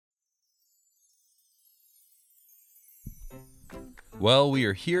Well, we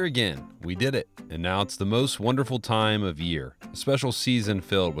are here again. We did it. And now it's the most wonderful time of year. A special season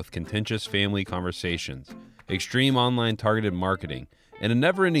filled with contentious family conversations, extreme online targeted marketing, and a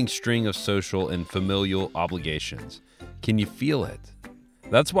never-ending string of social and familial obligations. Can you feel it?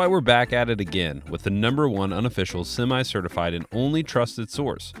 That's why we're back at it again with the #1 unofficial, semi-certified, and only trusted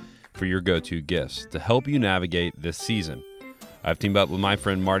source for your go-to gifts to help you navigate this season. I've teamed up with my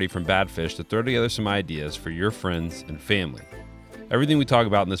friend Marty from Badfish to throw together some ideas for your friends and family. Everything we talk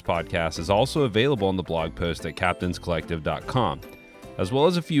about in this podcast is also available on the blog post at captainscollective.com, as well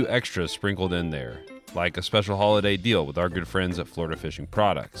as a few extras sprinkled in there, like a special holiday deal with our good friends at Florida Fishing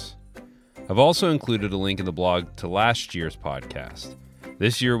Products. I've also included a link in the blog to last year's podcast.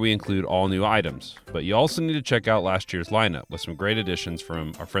 This year we include all new items, but you also need to check out last year's lineup with some great additions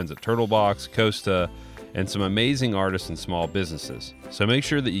from our friends at Turtlebox, Costa, and some amazing artists and small businesses. So make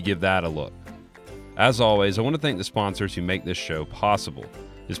sure that you give that a look. As always, I want to thank the sponsors who make this show possible.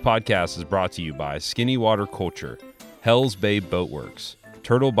 This podcast is brought to you by Skinny Water Culture, Hell's Bay Boatworks,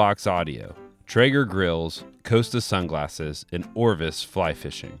 Turtlebox Audio, Traeger Grills, Costa Sunglasses, and Orvis Fly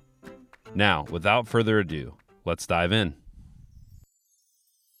Fishing. Now, without further ado, let's dive in.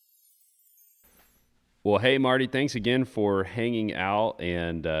 Well, hey, Marty, thanks again for hanging out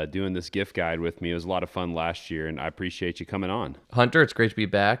and doing this gift guide with me. It was a lot of fun last year, and I appreciate you coming on. Hunter, it's great to be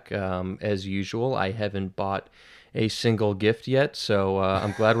back. As usual, I haven't bought a single gift yet, so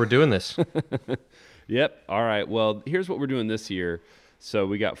I'm glad we're doing this. Yep. All right. Well, here's what we're doing this year. So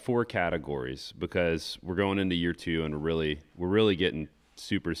we got 4 categories because we're going into year 2, and we're really getting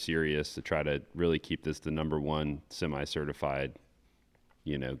super serious to try to really keep this the #1 semi-certified,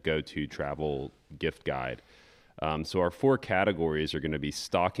 go-to travel gift guide. So our 4 categories are going to be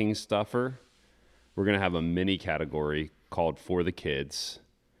stocking stuffer. We're going to have a mini category called For the Kids.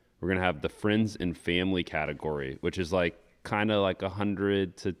 We're going to have the friends and family category, which is kind of like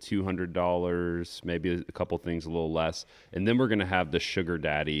 $100 to $200, maybe a couple things a little less. And then we're going to have the sugar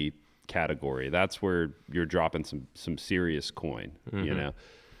daddy category. That's where you're dropping some serious coin,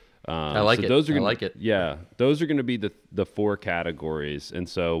 I like it. Those are gonna, I like it. Yeah, those are going to be the 4 categories. And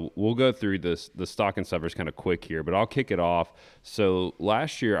so we'll go through the stocking stuffers kind of quick here, but I'll kick it off. So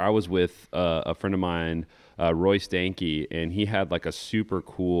last year I was with a friend of mine, Roy Stanky, and he had like a super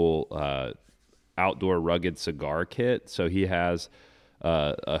cool outdoor rugged cigar kit. So he has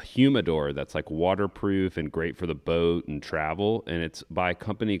a humidor that's like waterproof and great for the boat and travel. And it's by a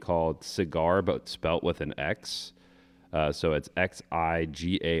company called Cigar, but spelt with an X. So it's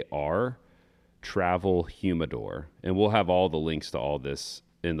XIGAR, Travel Humidor. And we'll have all the links to all this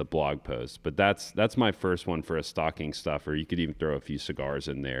in the blog post. But that's my first one for a stocking stuffer. You could even throw a few cigars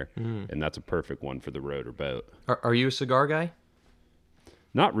in there, and that's a perfect one for the road or boat. Are you a cigar guy?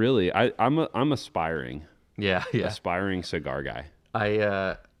 Not really. I'm aspiring. Yeah. Aspiring cigar guy.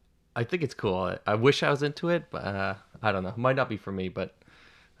 I think it's cool. I wish I was into it, but I don't know. Might not be for me, but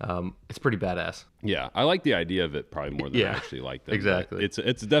it's pretty badass. Yeah, I like the idea of it probably more than I actually like them. Exactly.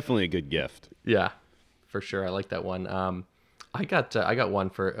 It's definitely a good gift. Yeah, for sure. I like that one. I got one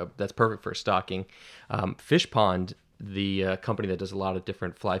for that's perfect for stocking. Fish Pond, the company that does a lot of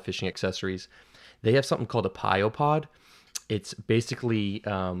different fly fishing accessories, they have something called a Pyopod. It's basically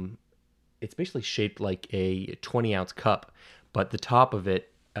shaped like a 20-ounce cup, but the top of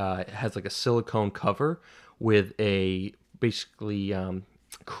it has like a silicone cover with a basically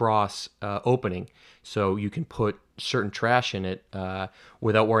cross opening, so you can put certain trash in it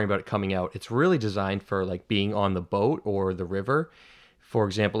without worrying about it coming out. It's really designed for like being on the boat or the river. For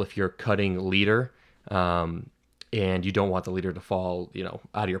example, if you're cutting leader and you don't want the leader to fall,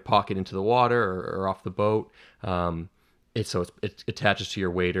 out of your pocket into the water or off the boat, it attaches to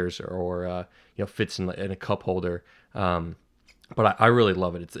your waders or fits in a cup holder. But I really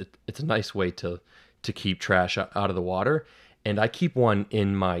love it. It's a nice way to keep trash out of the water. And I keep one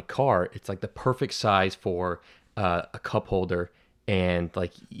in my car. It's like the perfect size for a cup holder. And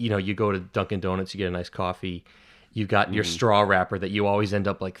you go to Dunkin' Donuts, you get a nice coffee. You got your straw wrapper that you always end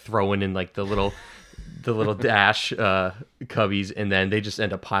up like throwing in like the little dash cubbies, and then they just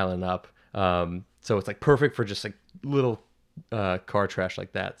end up piling up. So it's like perfect for just like little car trash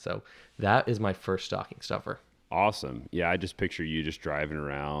like that. So that is my first stocking stuffer. Awesome. Yeah, I just picture you just driving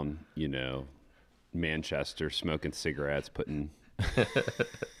around, Manchester, smoking cigarettes, putting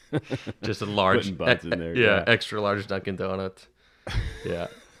just a large buds in there. Yeah, extra large Dunkin' Donuts. Yeah.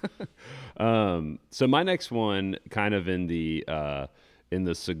 So my next one, kind of in the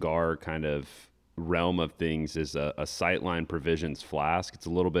cigar kind of realm of things, is a Sightline Provisions flask. It's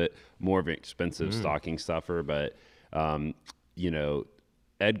a little bit more of an expensive stocking stuffer, but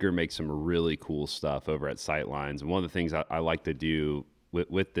Edgar makes some really cool stuff over at Sightlines. And one of the things I like to do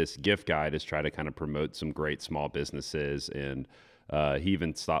with this gift guide is try to kind of promote some great small businesses. And he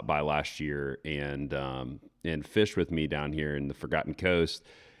even stopped by last year and fished with me down here in the Forgotten Coast.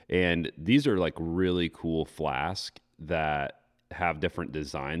 And these are like really cool flasks that have different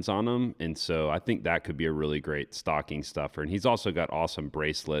designs on them. And so I think that could be a really great stocking stuffer. And he's also got awesome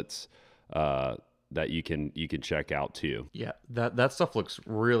bracelets that you can check out too. Yeah, that stuff looks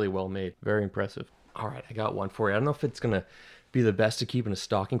really well made. Very impressive. All right, I got one for you. I don't know if it's gonna be the best to keep in a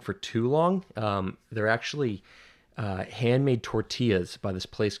stocking for too long. They're actually handmade tortillas by this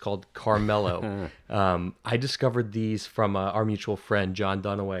place called Carmelo. I discovered these from our mutual friend John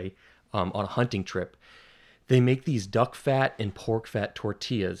Dunaway on a hunting trip. They make these duck fat and pork fat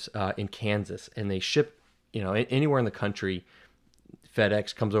tortillas in Kansas, and they ship, anywhere in the country.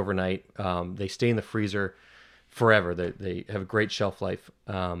 FedEx comes overnight. They stay in the freezer forever. They have a great shelf life,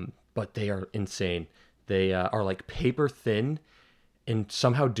 but they are insane. They are like paper thin and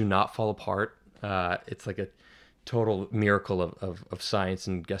somehow do not fall apart. It's like a total miracle of science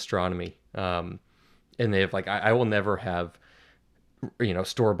and gastronomy. And they have I will never have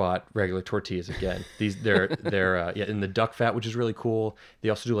store-bought regular tortillas again. They're in the duck fat, which is really cool. They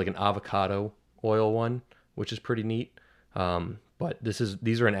also do like an avocado oil one, which is pretty neat. But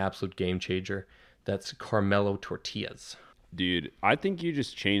these are an absolute game changer. That's Carmelo tortillas. Dude, I think you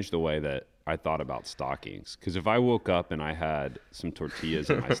just changed the way that I thought about stockings. Because if I woke up and I had some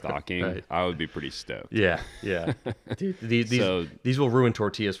tortillas in my stocking, right, I would be pretty stoked. Yeah. Dude, these will ruin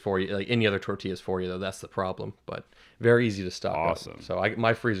tortillas for you, like any other tortillas for you, though. That's the problem. But very easy to stock awesome up. So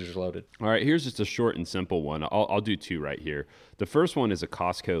my freezer's loaded. All right, here's just a short and simple one. I'll do two right here. The first one is a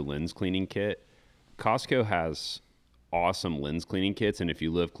Costco lens cleaning kit. Costco has awesome lens cleaning kits, and if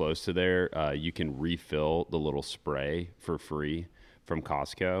you live close to there, you can refill the little spray for free from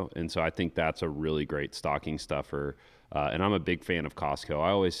Costco. And so I think that's a really great stocking stuffer. And I'm a big fan of Costco. I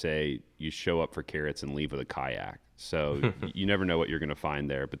always say you show up for carrots and leave with a kayak. So you never know what you're going to find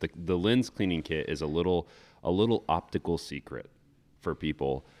there. But the lens cleaning kit is a little optical secret for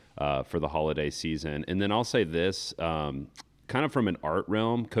people for the holiday season. And then I'll say this, kind of from an art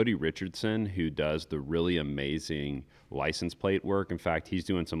realm, Cody Richardson, who does the really amazing license plate work. In fact, he's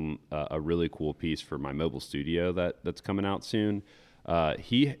doing a really cool piece for my mobile studio that's coming out soon.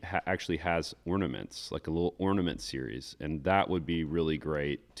 He actually has ornaments, like a little ornament series, and that would be really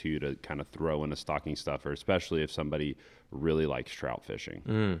great too to kind of throw in a stocking stuffer, especially if somebody really likes trout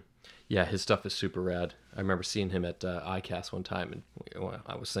fishing. Yeah, his stuff is super rad. I remember seeing him at ICAST one time, and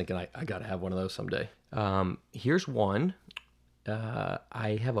I was thinking I got to have one of those someday. Here's one.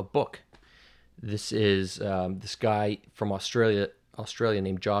 I have a book. This is this guy from Australia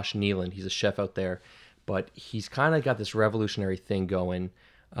named Josh Neelan. He's a chef out there, but he's kind of got this revolutionary thing going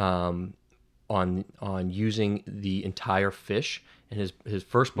on using the entire fish. And his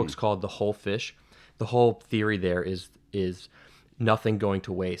first book's called The Whole Fish. The whole theory there is nothing going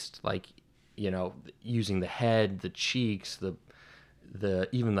to waste. Like, using the head, the cheeks, the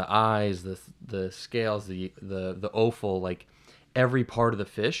even the eyes, the scales, the offal, like every part of the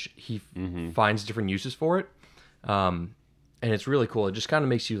fish, he finds different uses for it. And it's really cool. It just kind of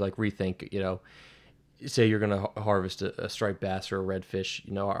makes you like rethink, say you're going to harvest a striped bass or a redfish,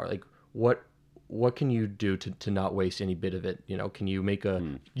 like what can you do to not waste any bit of it? Can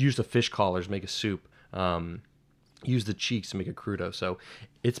you use the fish collars, make a soup, use the cheeks to make a crudo. So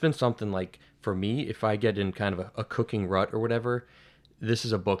it's been something like, for me, if I get in kind of a cooking rut or whatever, this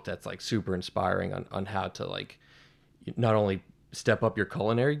is a book that's like super inspiring on how to like not only step up your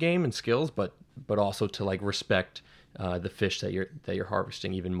culinary game and skills, but also to like respect the fish that you're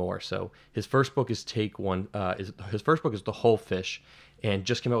harvesting even more. So his first book is his first book is The Whole Fish, and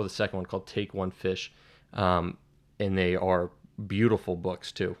just came out with a second one called Take One Fish, and they are beautiful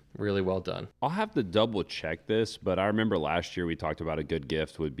books too. Really well done. I'll have to double check this, but I remember last year we talked about a good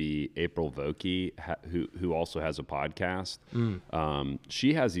gift would be April Vokey, who also has a podcast.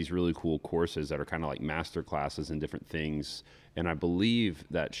 She has these really cool courses that are kind of like master classes and different things. And I believe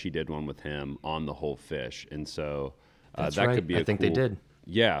that she did one with him on the whole fish. And so that right. Could be I think they did.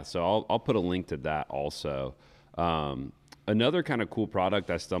 Yeah. So I'll put a link to that also. Another kind of cool product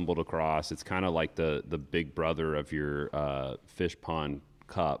I stumbled across, it's kind of like the big brother of your fish pond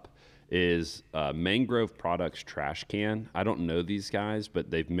cup, is Mangrove Products trash can. I don't know these guys, but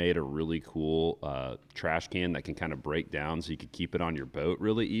they've made a really cool trash can that can kind of break down so you could keep it on your boat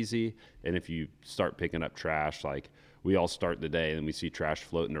really easy. And if you start picking up trash, like we all start the day and we see trash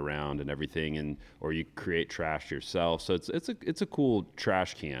floating around and everything, or you create trash yourself. So it's a cool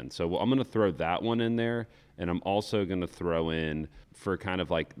trash can. So I'm going to throw that one in there. And I'm also going to throw in, for kind of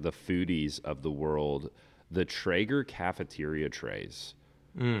like the foodies of the world, the Traeger cafeteria trays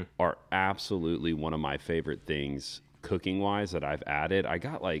are absolutely one of my favorite things cooking wise that I've added. I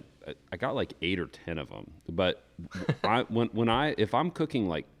got like 8 or 10 of them. But if I'm cooking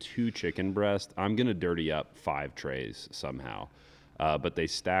like 2 chicken breasts, I'm gonna dirty up 5 trays somehow. But they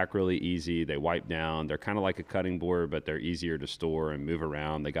stack really easy. They wipe down. They're kind of like a cutting board, but they're easier to store and move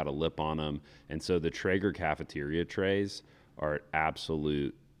around. They got a lip on them, and so the Traeger cafeteria trays are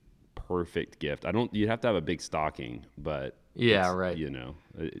absolute perfect gift. I don't. You'd have to have a big stocking, but Yeah, it's,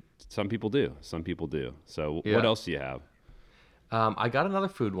 right. some people do. Some people do. So what Yeah. else do you have? I got another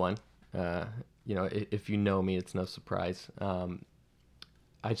food one. If you know me, it's no surprise.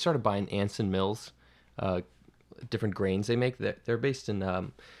 I started buying Anson Mills, uh, different grains they make. They're based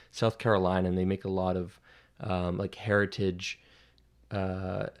in South Carolina, and they make a lot of like heritage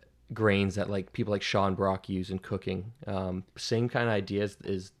uh, grains that like people like Sean Brock use in cooking. Same kind of idea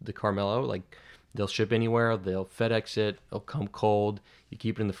is the Carmelo. Like they'll ship anywhere, they'll FedEx it, it'll come cold. You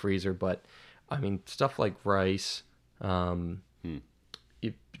keep it in the freezer, but I mean stuff like rice, um,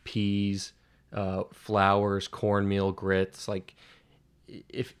 peas, flours, cornmeal, grits. Like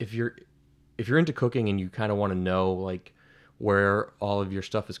if you're into cooking and you kind of want to know like where all of your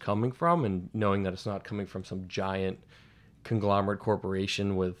stuff is coming from and knowing that it's not coming from some giant conglomerate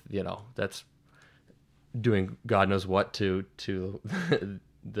corporation with that's doing God knows what to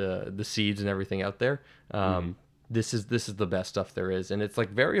the seeds and everything out there. This is the best stuff there is, and it's like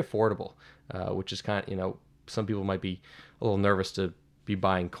very affordable, which is kind of some people might be a little nervous to be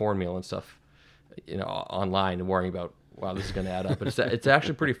buying cornmeal and stuff online and worrying about wow this is going to add up, but it's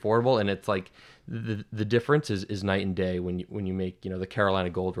actually pretty affordable, and it's like the difference is night and day when you make the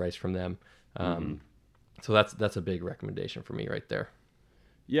Carolina Gold rice from them. So that's a big recommendation for me right there.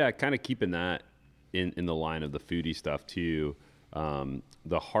 Yeah, kind of keeping that in the line of the foodie stuff too.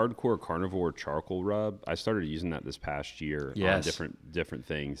 The Hardcore Carnivore charcoal rub, I started using that this past year on Yes. different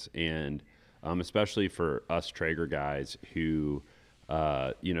things, and especially for us Traeger guys who,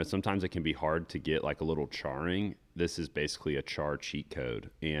 sometimes it can be hard to get like a little charring. This is basically a char cheat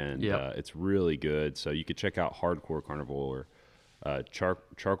code, and Yep. it's really good. So you could check out Hardcore Carnivore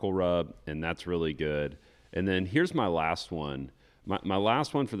charcoal rub, and that's really good. And then here's my last one. My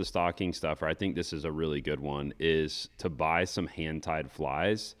last one for the stocking stuffer, I think this is a really good one, is to buy some hand-tied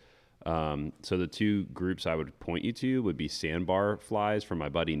flies. So the two groups I would point you to would be sandbar flies from my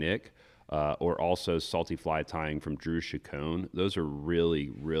buddy Nick, or also salty fly tying from Drew Chacon. Those are really,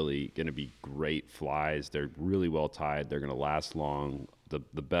 really going to be great flies. They're really well tied. They're going to last long.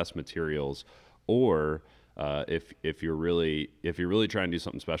 The best materials. Or if you're really trying to do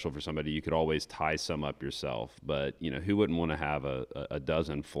something special for somebody, you could always tie some up yourself. But who wouldn't want to have a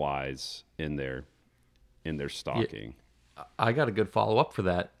dozen flies in their stocking? I got a good follow up for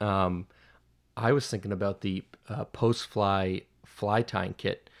that. I was thinking about the post fly tying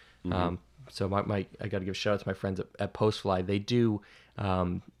kit. So I got to give a shout out to my friends at Post Fly. They do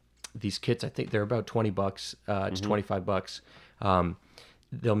these kits. I think they're about $20 to $25.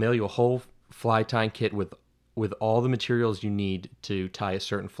 They'll mail you a whole fly tying kit with all the materials you need to tie a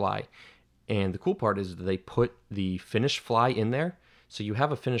certain fly. And the cool part is they put the finished fly in there, so you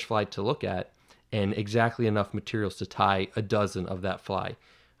have a finished fly to look at and exactly enough materials to tie a dozen of that fly.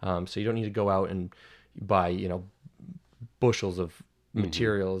 So you don't need to go out and buy bushels of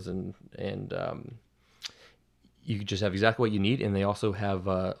materials and you just have exactly what you need. And they also have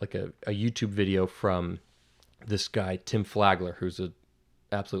like a YouTube video from this guy Tim Flagler, who's a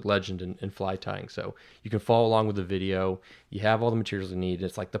absolute legend in fly tying. So you can follow along with the video. You have all the materials you need.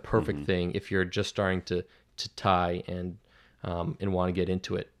 It's like the perfect thing if you're just starting to tie and want to get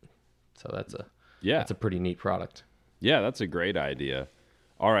into it. So that's a pretty neat product. Yeah, that's a great idea.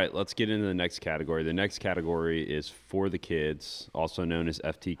 All right, let's get into the next category. The next category is for the kids, also known as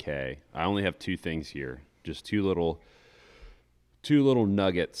FTK. I only have 2 things here, just two little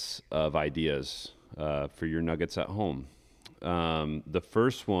nuggets of ideas for your nuggets at home. The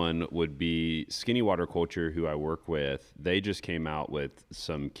first one would be Skinny Water Culture, who I work with. They just came out with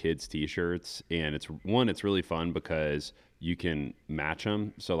some kids t-shirts, and it's really fun because you can match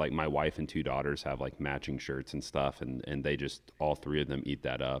them. So like my wife and 2 daughters have like matching shirts and stuff, and they just, all 3 of them eat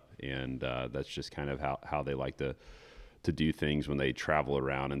that up. And that's just kind of how they like to do things when they travel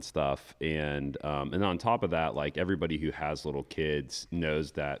around and stuff. And on top of that, like everybody who has little kids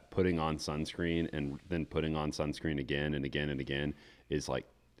knows that putting on sunscreen and then putting on sunscreen again and again and again is like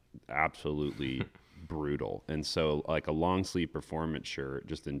absolutely brutal. And so like a long sleeve performance shirt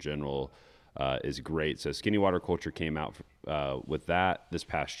just in general is great. So Skinny Water Culture came out with that this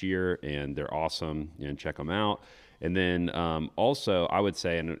past year, and they're awesome. And check them out. And then also, I would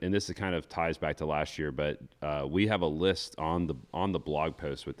say, and this is kind of ties back to last year, but we have a list on the blog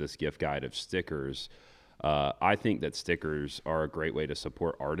post with this gift guide of stickers. I think that stickers are a great way to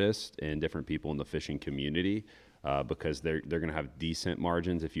support artists and different people in the fishing community because they're going to have decent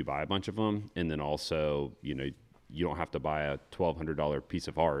margins if you buy a bunch of them, and then also, you know, you don't have to buy a $1,200 piece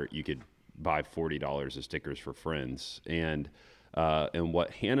of art. You could buy $40 of stickers for friends. And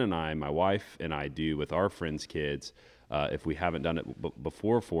what Hannah and I, my wife and I, do with our friends' kids, if we haven't done it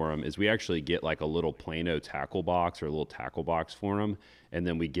before for them, is we actually get like a little Plano tackle box or a little tackle box for them. And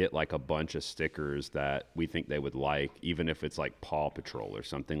then we get like a bunch of stickers that we think they would like, even if it's like Paw Patrol or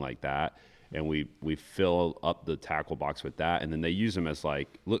something like that. And we fill up the tackle box with that. And then they use them as like,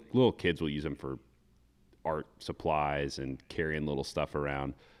 little kids will use them for art supplies and carrying little stuff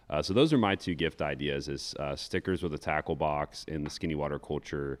around. So those are my two gift ideas: is stickers with a tackle box and the Skinny Water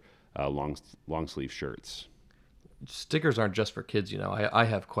Culture long sleeve shirts. Stickers aren't just for kids, you know. I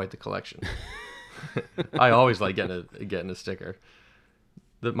have quite the collection. I always like getting a sticker.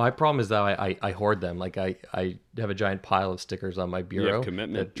 My problem is that I hoard them. Like I have a giant pile of stickers on my bureau. You have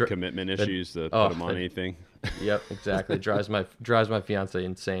commitment issues to put them on anything. Yep, exactly. It drives my fiance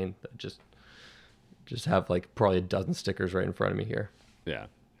insane. Just have like probably a dozen stickers right in front of me here. Yeah.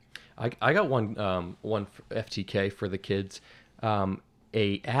 I got one for FTK for the kids,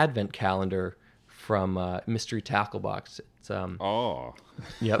 a advent calendar from Mystery Tackle Box. It's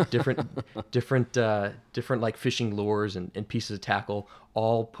yep, different like fishing lures and pieces of tackle,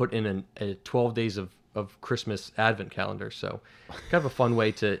 all put in a 12 days of Christmas advent calendar. So kind of a fun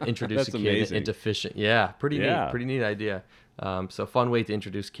way to introduce a kid amazing. into fishing. Yeah, pretty neat idea. So fun way to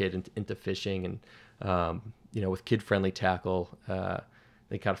introduce kid into fishing, and you know, with kid friendly tackle.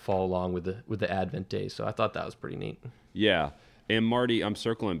 They kind of follow along with the Advent days. So I thought that was pretty neat. Yeah. And Marty, I'm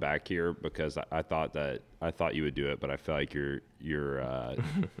circling back here because I thought you would do it, but I feel like you're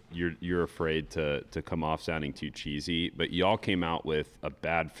afraid to come off sounding too cheesy. But y'all came out with a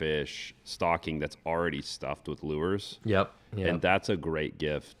Bad Fish stocking that's already stuffed with lures. Yep. And that's a great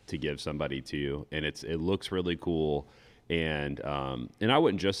gift to give somebody too. And it looks really cool. And I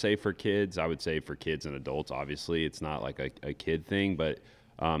wouldn't just say for kids. I would say for kids and adults. Obviously, it's not like a kid thing, but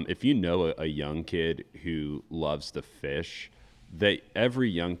if you know a young kid who loves to fish, every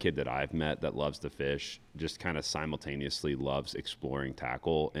young kid that I've met that loves to fish just kind of simultaneously loves exploring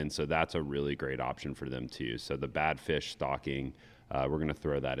tackle. And so that's a really great option for them too. So the Bad Fish stocking, we're going to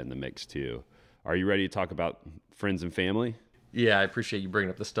throw that in the mix too. Are you ready to talk about friends and family? Yeah, I appreciate you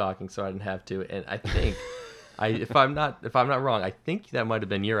bringing up the stocking so I didn't have to. And I think... if I'm not wrong, I think that might have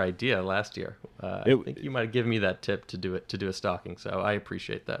been your idea last year. I think you might have given me that tip to do a stocking, so I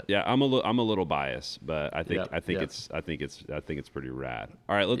appreciate that. Yeah, I'm a little biased, but I think it's pretty rad.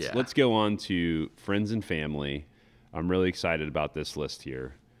 All right, let's go on to friends and family. I'm really excited about this list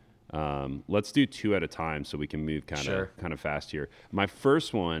here. Let's do two at a time so we can move kind of fast here. My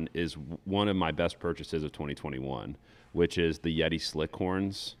first one is one of my best purchases of 2021, which is the Yeti Slick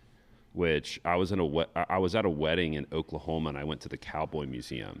Horns. Which I was at a wedding in Oklahoma, and I went to the Cowboy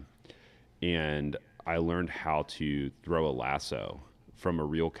Museum, and I learned how to throw a lasso from a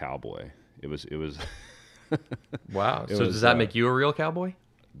real cowboy. It was wow. So does that make you a real cowboy?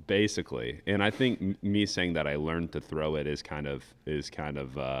 Basically, and I think me saying that I learned to throw it is kind of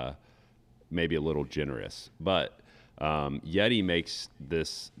maybe a little generous, but Yeti makes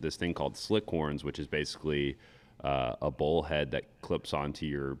this thing called Slick Horns, which is basically a bowl head that clips onto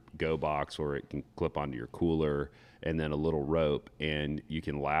your go box, or it can clip onto your cooler, and then a little rope, and you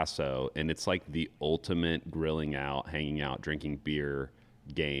can lasso. And it's like the ultimate grilling out, hanging out, drinking beer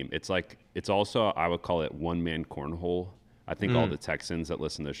game. It's also, I would call it one-man cornhole. I think all the Texans that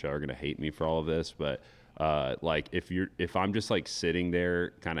listen to the show are going to hate me for all of this, but like if I'm just like sitting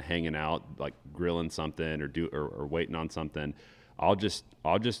there kind of hanging out, like grilling something or waiting on something, I'll just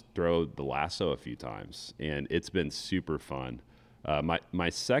throw the lasso a few times, and it's been super fun. My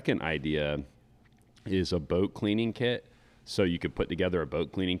second idea is a boat cleaning kit. So you could put together a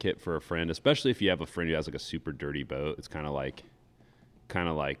boat cleaning kit for a friend, especially if you have a friend who has like a super dirty boat. It's kind of like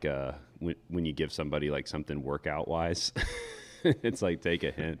when you give somebody like something workout wise. It's like, take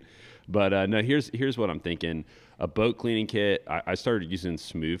a hint. But no, here's what I'm thinking. A boat cleaning kit. I started using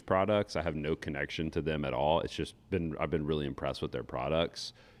Smooth products. I have no connection to them at all. I've been really impressed with their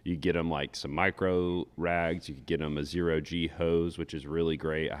products. You get them like some micro rags. You could get them a 0G hose, which is really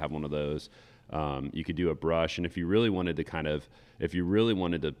great. I have one of those. You could do a brush, and if you really wanted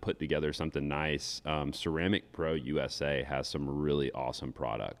to put together something nice, Ceramic Pro USA has some really awesome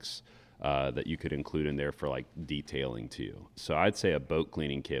products. that you could include in there for like detailing too. So I'd say a boat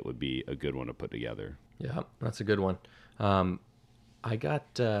cleaning kit would be a good one to put together. Yeah, that's a good one. I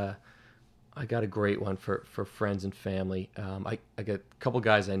got I got a great one for friends and family. I got a couple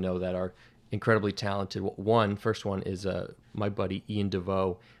guys I know that are incredibly talented. First one is my buddy Ian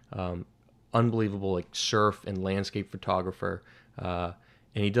DeVoe, unbelievable like surf and landscape photographer, and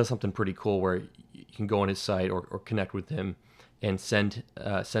he does something pretty cool where you can go on his site or connect with him and send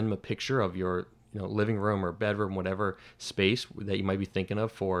him a picture of your living room or bedroom, whatever space that you might be thinking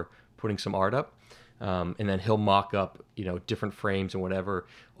of for putting some art up. And then he'll mock up, different frames and whatever,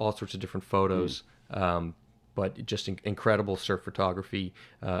 all sorts of different photos. But just incredible surf photography.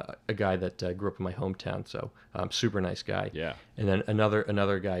 A guy that grew up in my hometown, so super nice guy. Yeah. And then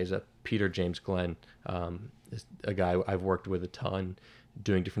another guy is Peter James Glenn, is a guy I've worked with a ton,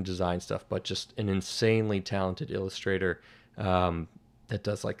 doing different design stuff, but just an insanely talented illustrator that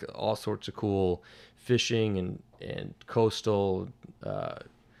does like all sorts of cool fishing and coastal.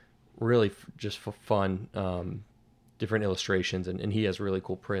 Really just for fun, different illustrations, and he has really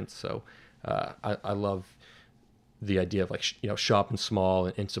cool prints. So I love the idea of like shopping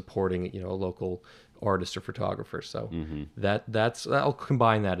small and supporting a local artist or photographer. So that's I'll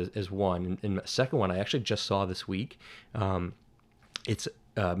combine that as one. And the second one I actually just saw this week. It's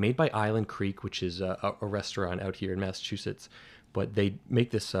made by Island Creek, which is a restaurant out here in Massachusetts, but they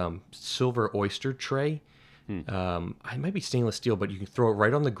make this silver oyster tray. It might be stainless steel, but you can throw it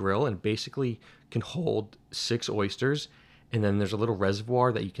right on the grill and basically can hold 6 oysters. And then there's a little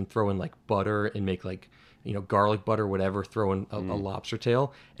reservoir that you can throw in like butter and make like, garlic butter, whatever, throw in a lobster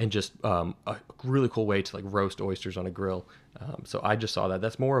tail, and just a really cool way to like roast oysters on a grill. So I just saw that.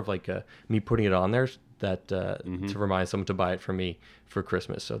 That's more of like me putting it on there to remind someone to buy it for me for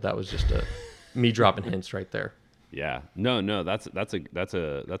Christmas. So that was just me dropping hints right there. Yeah, no, that's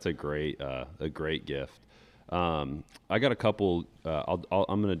a great gift. I got a couple.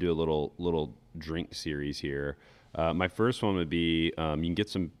 I'm gonna do a little drink series here. My first one would be you can get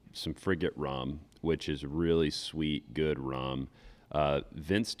some Frigate rum, which is really sweet, good rum.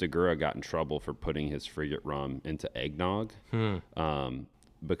 Vince DeGura got in trouble for putting his Frigate rum into eggnog,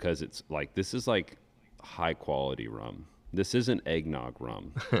 because it's like this is like high quality rum. This isn't eggnog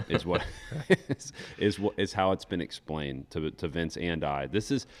rum, is what is how it's been explained to Vince and I.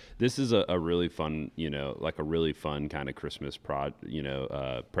 This is a really fun, like a really fun kind of Christmas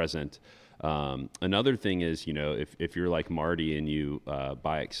present. Another thing is, if you're like Marty and you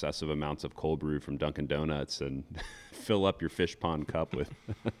buy excessive amounts of cold brew from Dunkin' Donuts and fill up your fish pond cup with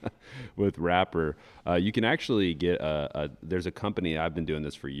with wrapper, you can actually get there's a company, I've been doing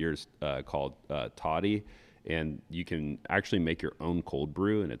this for years, called Toddy. And you can actually make your own cold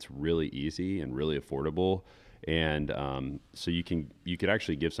brew, and it's really easy and really affordable. And so you could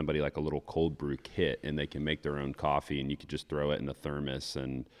actually give somebody like a little cold brew kit, and they can make their own coffee, and you could just throw it in the thermos.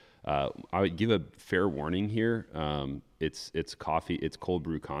 And I would give a fair warning here. It's coffee, it's cold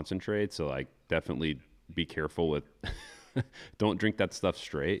brew concentrate, so like definitely be careful with. Don't drink that stuff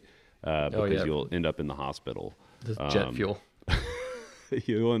straight, because you'll end up in the hospital. The jet fuel.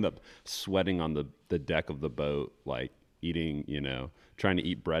 You'll end up sweating on the deck of the boat, like eating, trying to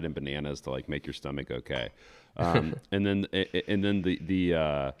eat bread and bananas to like make your stomach okay. And then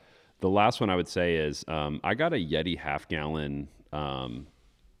the last one I would say is I got a Yeti half-gallon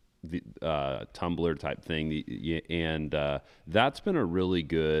tumbler type thing, and that's been a really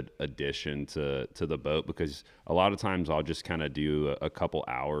good addition to the boat, because a lot of times I'll just kind of do a couple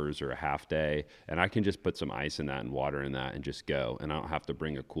hours or a half day, and I can just put some ice in that and water in that and just go, and I don't have to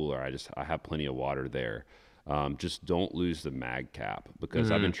bring a cooler. I have plenty of water there. Just don't lose the mag cap,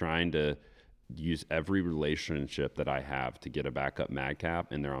 because I've been trying to use every relationship that I have to get a backup mag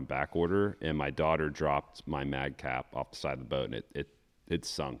cap, and they're on back order, and my daughter dropped my mag cap off the side of the boat, and it's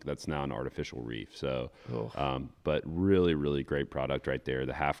sunk. That's now an artificial reef. So, but really, really great product right there.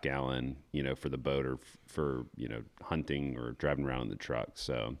 The half gallon, for the boat or for, hunting or driving around in the truck.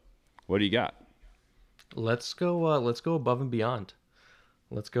 So what do you got? Let's go above and beyond.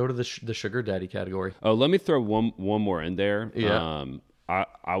 Let's go to the sugar daddy category. Oh, let me throw one more in there. Yeah.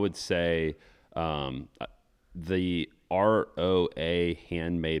 I would say, the ROA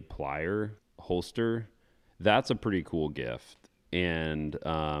handmade plier holster, that's a pretty cool gift. And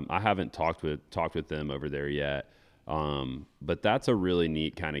I haven't talked with them over there yet, but that's a really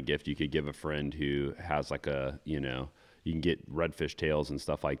neat kind of gift you could give a friend who has like you can get redfish tails and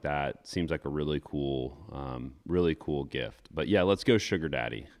stuff like that. Seems like a really cool gift. But yeah, let's go sugar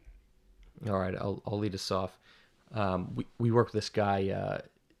daddy. All right, I'll lead us off. We work with this guy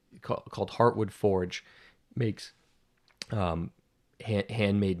called Heartwood Forge, makes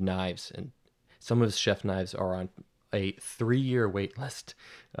handmade knives, and some of his chef knives are on a 3-year wait list.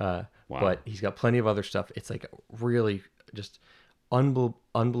 Wow. But he's got plenty of other stuff. It's like really just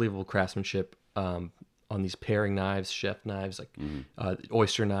unbelievable craftsmanship on these paring knives, chef knives, like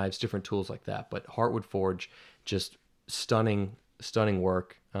oyster knives, different tools like that. But Heartwood Forge, just stunning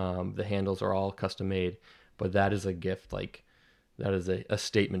work. The handles are all custom made, but that is a gift. Like that is a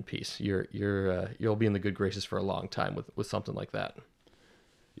statement piece. You'll be in the good graces for a long time with something like that.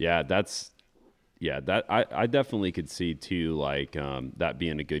 Yeah, that I definitely could see too, like that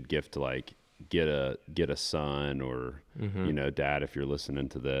being a good gift to like get a son or dad, if you're listening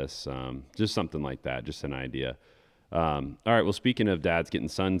to this, just something like that, just an idea. All right, well, speaking of dads getting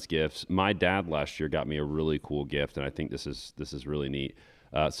sons gifts, my dad last year got me a really cool gift, and I think this is really neat.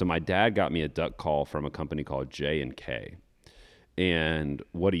 So my dad got me a duck call from a company called J&K, and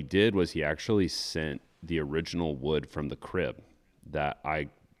what he did was he actually sent the original wood from the crib that I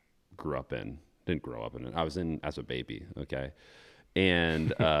grew up in. Didn't grow up in it. I was in as a baby. Okay.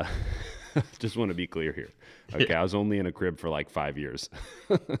 And just want to be clear here. Okay. Yeah. I was only in a crib for like 5 years.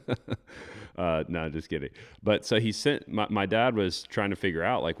 No, just kidding. But so he sent, my dad was trying to figure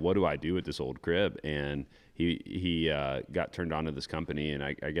out like, what do I do with this old crib? And he got turned on to this company, and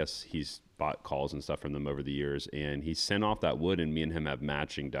I guess he's bought calls and stuff from them over the years. And he sent off that wood, and me and him have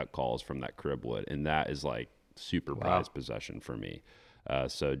matching duck calls from that crib wood. And that is like super prized possession for me.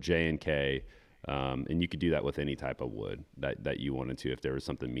 So J&K, and you could do that with any type of wood that you wanted to, if there was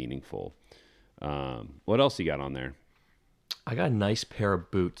something meaningful. What else you got on there? I got a nice pair of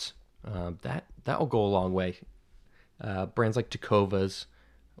boots. That will go a long way. Brands like Tecovas,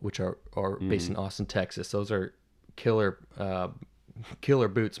 which are based in Austin, Texas. Those are killer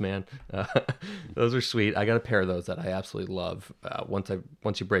boots, man. Those are sweet. I got a pair of those that I absolutely love.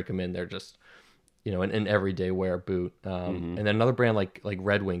 Once you break them in, they're just, an everyday wear boot. And then another brand like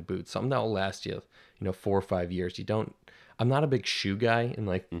Red Wing boots, something that will last you, 4 or 5 years. I'm not a big shoe guy and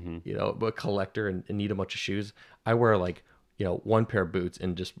like, but a collector and need a bunch of shoes. I wear like, one pair of boots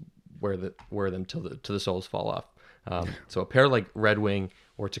and just wear them till the soles fall off. So a pair like Red Wing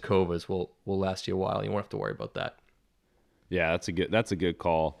or Tecovas will last you a while. You won't have to worry about that. Yeah, that's a good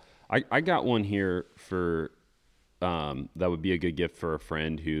call. I got one here for that would be a good gift for a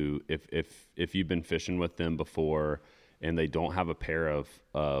friend who, if you've been fishing with them before and they don't have a pair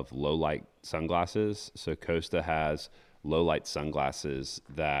of low light sunglasses. So Costa has low light sunglasses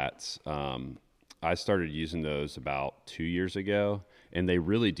that I started using those about 2 years ago, and they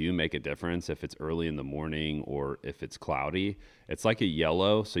really do make a difference if it's early in the morning or if it's cloudy. It's like a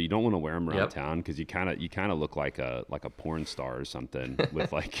yellow, so you don't want to wear them around town because you kind of look like a porn star or something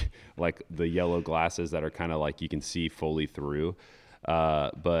with like the yellow glasses that are kind of like you can see fully through.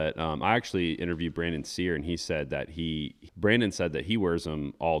 But I actually interviewed Brandon Sear, and Brandon said that he wears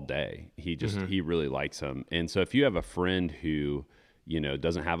them all day. He really likes them. And so if you have a friend who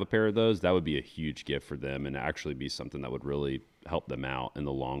doesn't have a pair of those, that would be a huge gift for them and actually be something that would really help them out in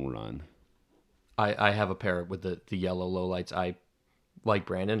the long run. I have a pair with the yellow low lights. I, like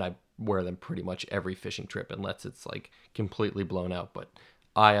Brandon, I wear them pretty much every fishing trip unless it's like completely blown out. But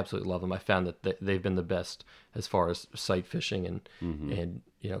I absolutely love them. I found that they've been the best as far as sight fishing and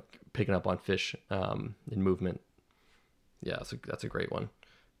picking up on fish and movement. Yeah, that's a great one.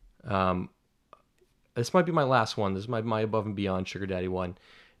 This might be my last one. This is my above and beyond Sugar Daddy one.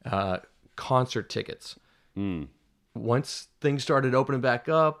 Concert tickets. Once things started opening back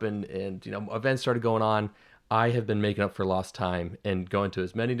up and events started going on, I have been making up for lost time and going to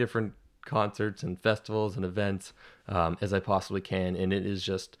as many different concerts and festivals and events as I possibly can. And it is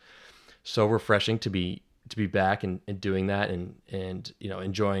just so refreshing to be back and doing that and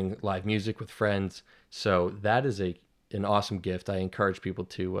enjoying live music with friends. So that is an awesome gift. I encourage people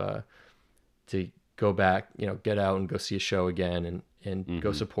to go back, get out and go see a show again and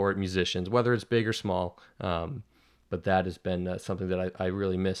go support musicians, whether it's big or small. But that has been something that I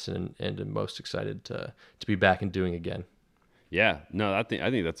really miss and am most excited to be back and doing again. Yeah, no, I think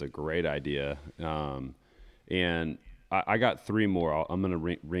that's a great idea. And I got 3 more. I'm going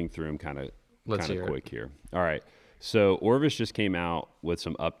to ring through them kind of quick here. All right. So Orvis just came out with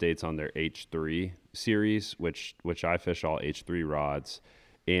some updates on their H3 series, which I fish all H3 rods.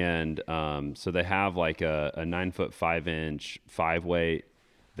 And so they have like a 9-foot 5-inch 5-weight.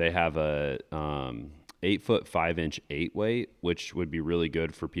 They have a 8-foot 5-inch 8-weight, which would be really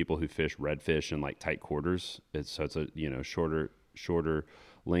good for people who fish redfish in like tight quarters. It's a shorter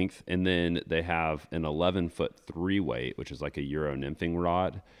length. And then they have an 11-foot 3-weight, which is like a Euro nymphing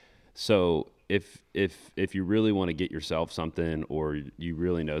rod. So if you really want to get yourself something, or you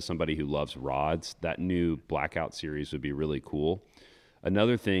really know somebody who loves rods, that new Blackout series would be really cool.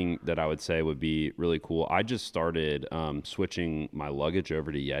 Another thing that I would say would be really cool, I just started switching my luggage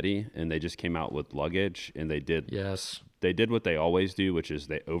over to Yeti, and they just came out with luggage, and they did what they always do, which is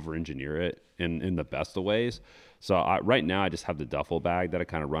they over-engineer it in the best of ways. So right now I just have the duffel bag that I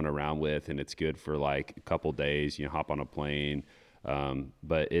kind of run around with, and it's good for like a couple days, hop on a plane.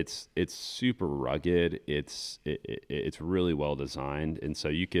 But it's super rugged. It's really well designed. And so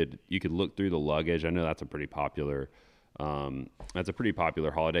you could look through the luggage. I know that's a pretty popular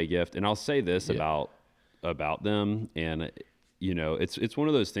holiday gift. And I'll say this about them. And it's one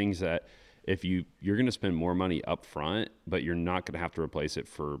of those things that if you're going to spend more money up front, but you're not going to have to replace it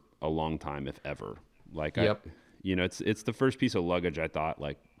for a long time, if ever. Like, it's the first piece of luggage I thought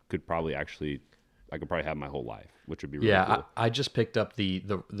like I could probably have my whole life, which would be really cool. I just picked up the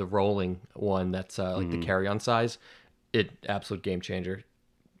rolling one that's like the carry-on size. Absolute game changer.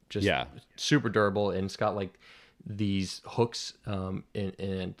 Just super durable, and it's got like these hooks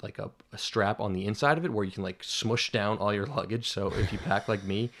and like a strap on the inside of it where you can like smush down all your luggage. So if you pack like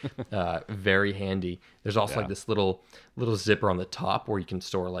me, very handy. There's also like this little zipper on the top where you can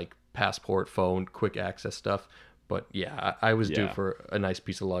store like passport, phone, quick access stuff. But I was due for a nice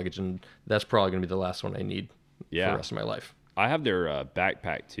piece of luggage, and that's probably going to be the last one I need for the rest of my life. I have their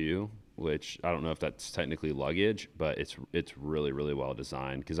backpack too, which I don't know if that's technically luggage, but it's really, really well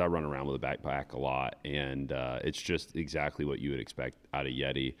designed because I run around with a backpack a lot, and it's just exactly what you would expect out of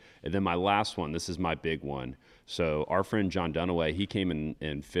Yeti. And then my last one, this is my big one. So our friend John Dunaway, he came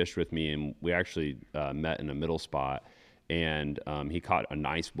and fished with me, and we actually met in a middle spot, and he caught a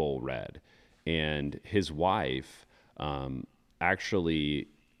nice bull red. And his wife actually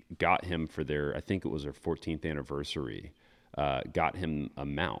got him for I think it was their 14th anniversary, got him a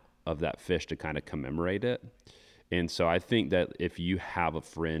mount of that fish to kind of commemorate it. And so I think that if you have a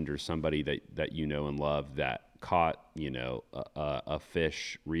friend or somebody that you know and love that caught, a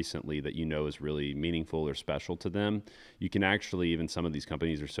fish recently that is really meaningful or special to them, you can actually, even some of these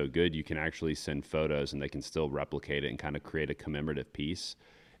companies are so good, you can actually send photos and they can still replicate it and kind of create a commemorative piece.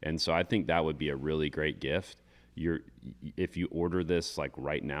 And so I think that would be a really great gift. If you order this like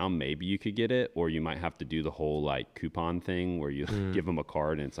right now, maybe you could get it, or you might have to do the whole like coupon thing where you give them a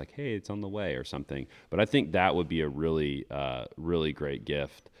card and it's like, hey, it's on the way or something. But I think that would be a really, really great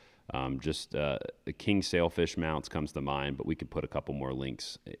gift. The king sailfish mounts comes to mind, but we could put a couple more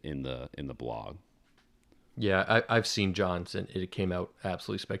links in the blog. Yeah, I've seen John's, and it came out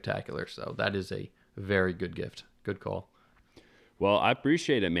absolutely spectacular. So that is a very good gift. Good call. Well, I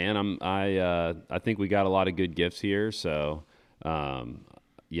appreciate it, man. I think we got a lot of good gifts here. So,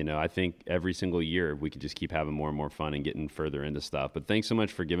 I think every single year we could just keep having more and more fun and getting further into stuff. But thanks so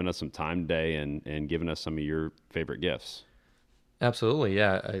much for giving us some time today and giving us some of your favorite gifts. Absolutely.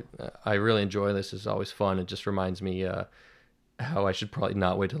 Yeah. I really enjoy this. It's always fun. It just reminds me how I should probably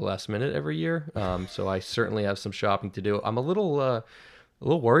not wait till the last minute every year. So I certainly have some shopping to do. I'm a little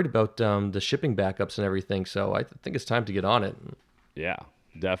worried about the shipping backups and everything. So I think it's time to get on it. Yeah,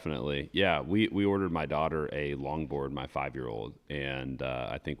 definitely. Yeah, we ordered my daughter a longboard, my 5-year-old, and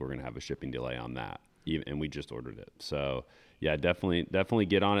I think we're going to have a shipping delay on that. And we just ordered it. So, yeah, definitely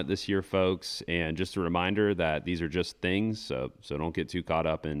get on it this year, folks. And just a reminder that these are just things, so don't get too caught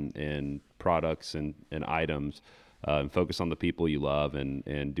up in products and items. And focus on the people you love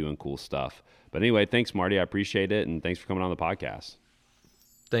and doing cool stuff. But anyway, thanks, Marty. I appreciate it, and thanks for coming on the podcast.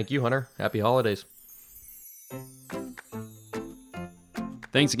 Thank you, Hunter. Happy holidays.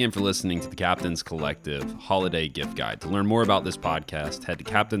 Thanks again for listening to the Captain's Collective Holiday Gift Guide. To learn more about this podcast, head to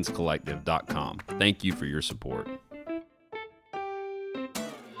captainscollective.com. Thank you for your support.